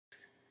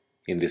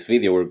In this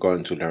video we're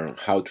going to learn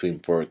how to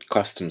import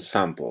custom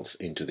samples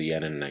into the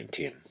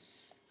NN19.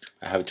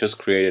 I have just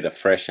created a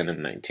fresh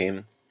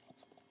NN19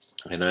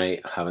 and I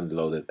haven't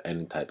loaded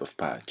any type of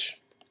patch.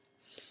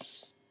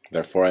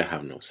 Therefore I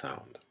have no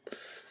sound.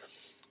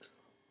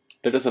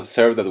 Let us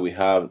observe that we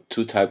have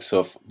two types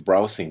of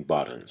browsing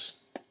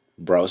buttons.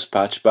 Browse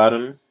patch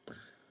button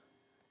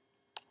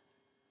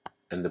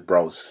and the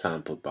browse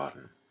sample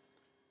button.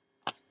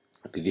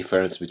 The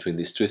difference between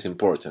these two is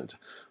important.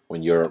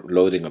 When you're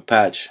loading a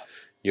patch,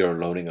 you're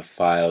loading a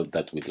file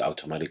that will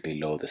automatically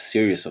load a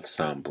series of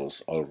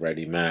samples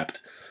already mapped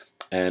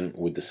and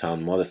with the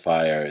sound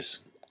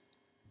modifiers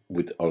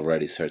with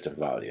already certain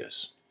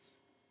values.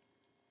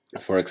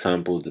 For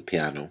example, the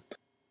piano.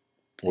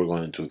 We're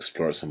going to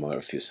explore some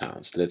other few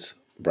sounds. Let's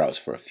browse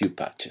for a few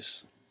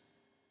patches.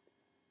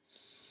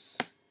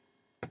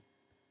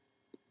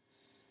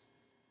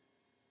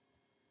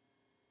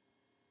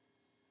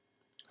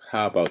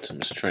 How about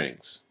some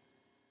strings?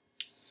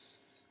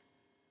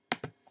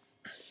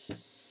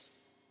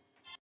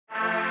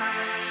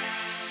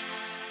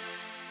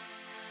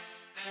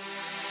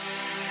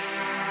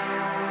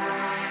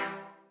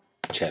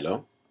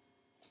 Cello.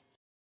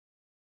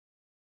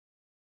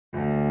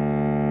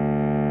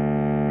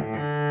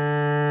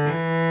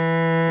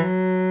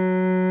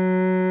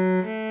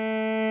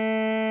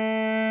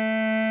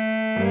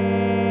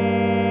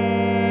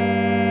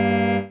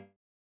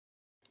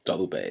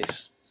 Double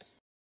bass.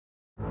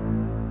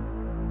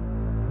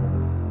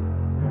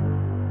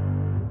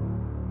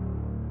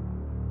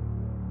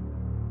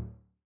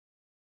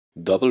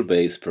 Double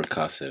bass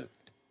percussive.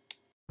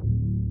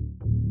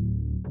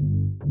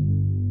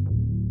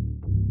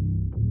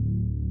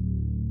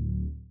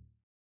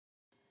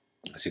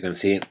 As you can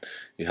see,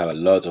 you have a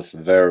lot of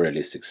very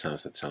realistic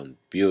sounds that sound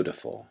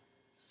beautiful.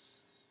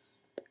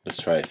 Let's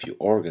try a few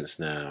organs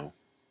now.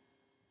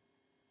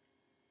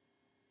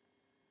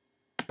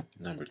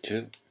 Number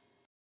 2.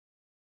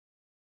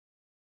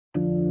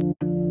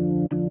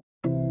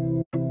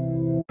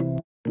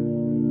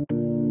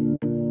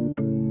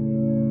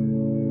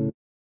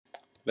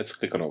 Let's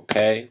click on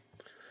OK.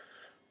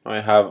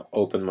 I have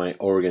opened my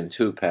organ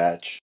 2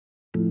 patch.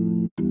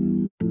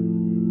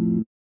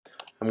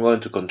 I'm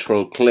going to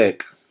control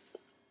click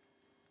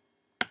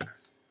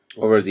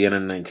over the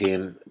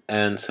NN19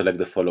 and select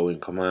the following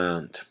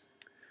command: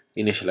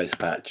 initialize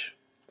patch.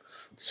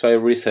 So I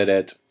reset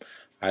it.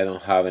 I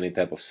don't have any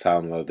type of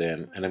sound load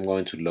in, and I'm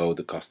going to load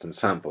the custom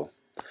sample.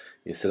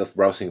 Instead of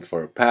browsing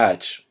for a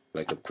patch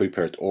like a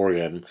prepared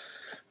organ,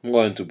 I'm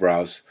going to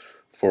browse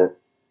for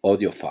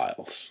audio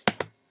files.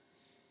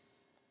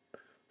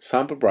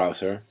 Sample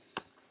browser.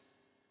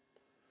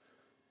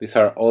 These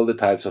are all the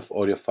types of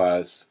audio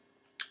files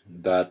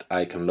that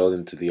I can load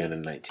into the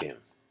NN19. I'm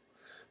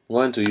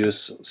going to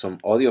use some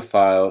audio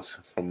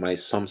files from my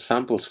Some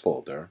Samples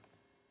folder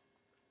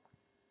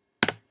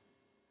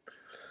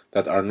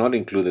that are not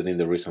included in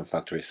the recent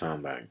factory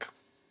sound bank.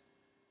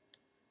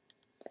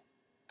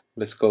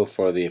 Let's go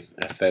for the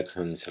effects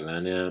and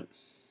miscellanea.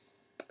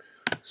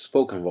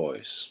 Spoken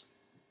voice.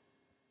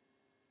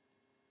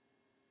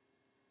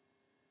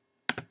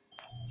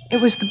 It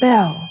was the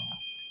bell.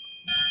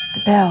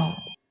 The bell.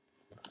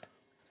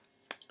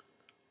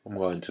 I'm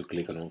going to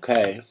click on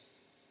OK.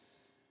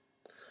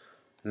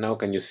 Now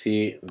can you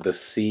see the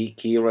C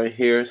key right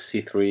here?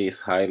 C3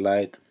 is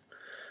highlighted.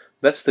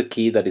 That's the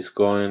key that is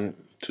going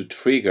to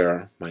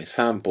trigger my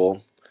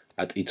sample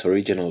at its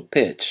original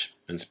pitch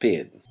and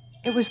speed.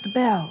 It was the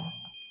bell.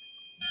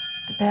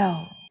 The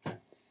bell.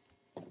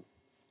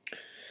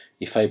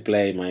 If I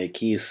play my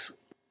keys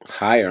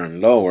higher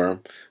and lower,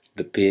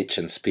 the pitch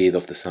and speed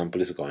of the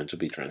sample is going to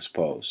be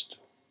transposed.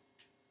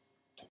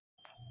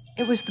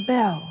 It was the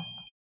bell.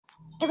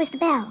 It was the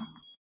bell.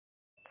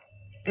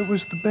 It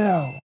was the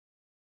bell.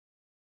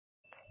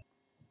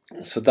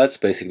 So that's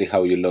basically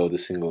how you load a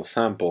single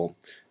sample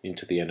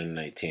into the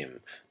NN19.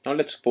 Now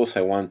let's suppose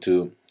I want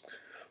to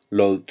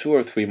load 2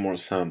 or 3 more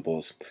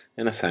samples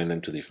and assign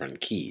them to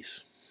different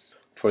keys.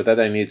 For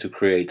that I need to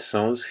create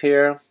zones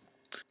here.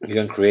 You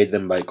can create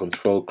them by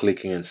control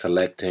clicking and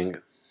selecting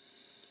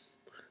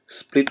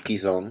split key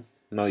zone.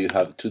 Now you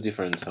have 2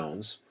 different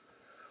zones.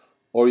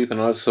 Or you can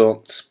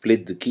also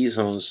split the key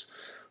zones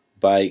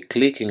by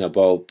clicking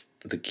above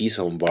the key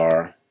zone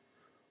bar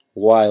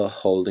while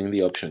holding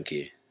the option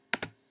key.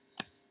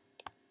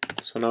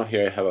 So now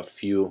here I have a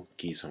few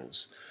key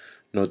zones.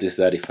 Notice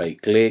that if I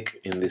click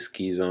in these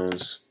key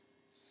zones,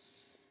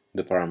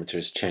 the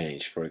parameters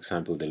change. For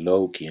example, the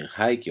low key and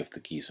high key of the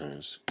key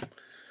zones.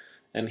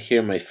 And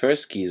here my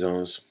first key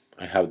zones,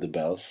 I have the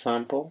bell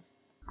sample.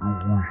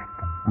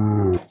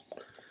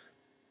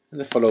 And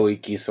the following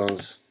key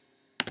zones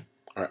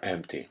are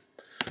empty.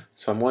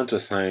 So I'm going to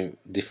assign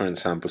different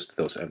samples to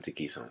those empty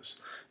key zones.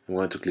 I'm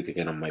going to click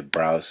again on my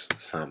browse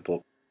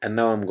sample. And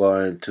now I'm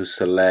going to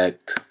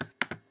select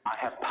I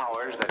have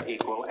powers that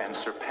equal and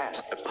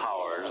surpass the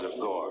powers of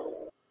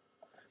Gore.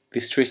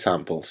 these 3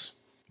 samples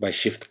by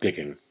shift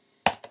clicking.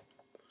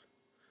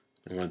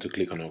 I'm going to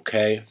click on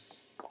OK.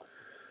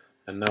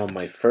 And now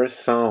my first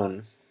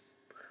sound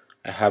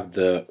I have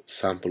the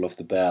sample of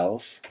the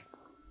bells.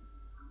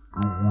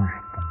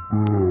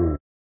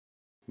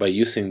 By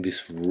using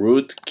this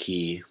root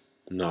key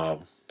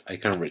knob, I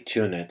can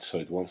retune it so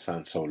it won't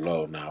sound so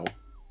low now.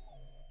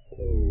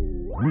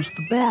 It was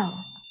the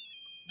bell.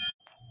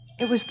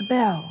 It was the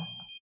bell.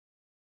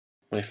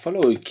 My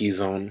follow key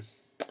zone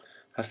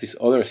has this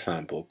other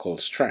sample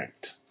called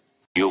strength.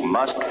 You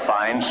must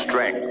find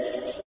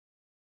strength.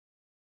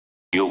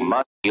 You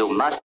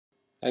must.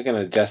 I can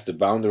adjust the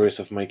boundaries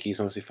of my key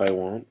zones if I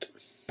want.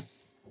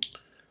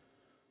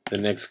 The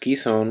next key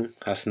zone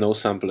has no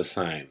sample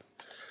assigned.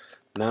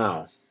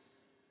 Now,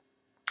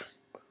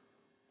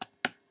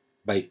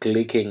 by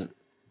clicking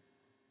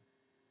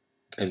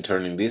and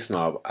turning this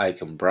knob, I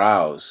can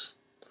browse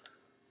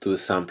to the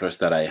samplers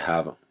that I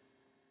have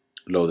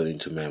loaded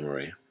into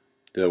memory.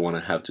 The other one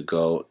I have to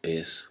go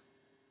is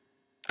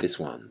this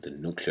one, the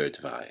nuclear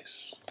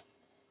device.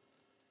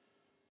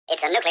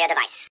 It's a nuclear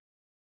device.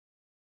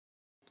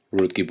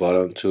 Root key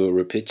button to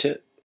repitch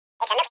it.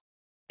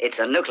 It's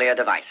a nuclear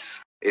device.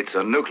 It's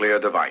a nuclear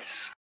device.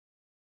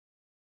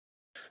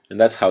 And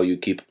that's how you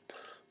keep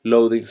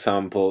loading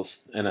samples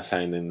and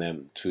assigning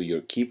them to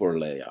your keyboard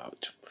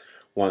layout.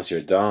 Once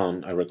you're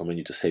done, I recommend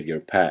you to save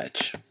your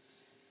patch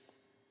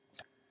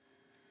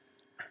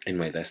in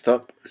my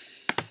desktop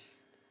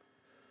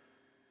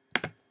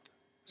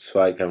so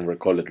I can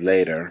recall it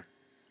later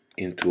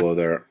into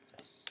other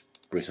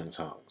recent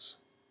songs.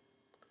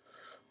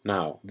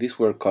 Now, these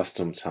were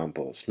custom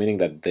samples, meaning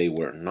that they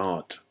were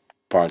not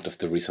part of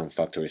the recent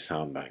factory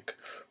sound bank.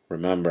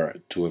 Remember,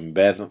 to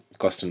embed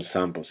custom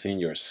samples in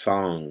your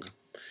song,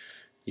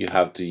 you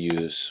have to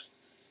use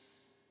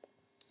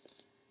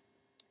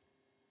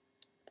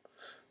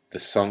the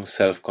song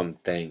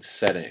self-contained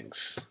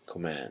settings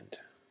command.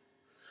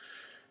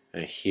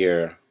 And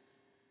here,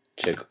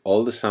 check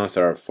all the sounds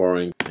that are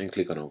foreign and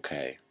click on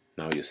OK.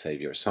 Now you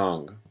save your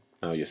song.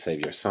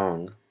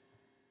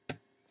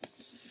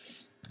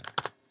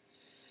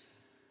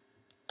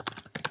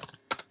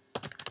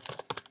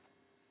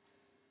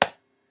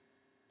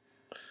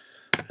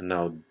 And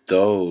now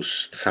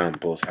those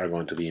samples are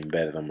going to be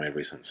embedded on my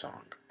recent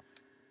song.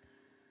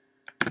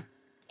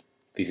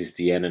 This is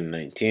the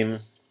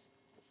NN19,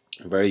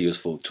 a very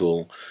useful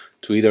tool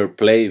to either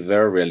play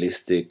very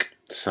realistic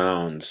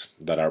sounds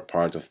that are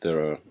part of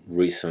the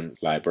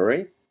recent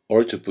library,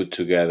 or to put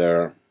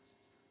together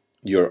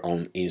your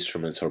own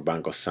instruments or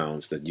bank of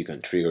sounds that you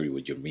can trigger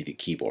with your MIDI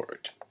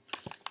keyboard.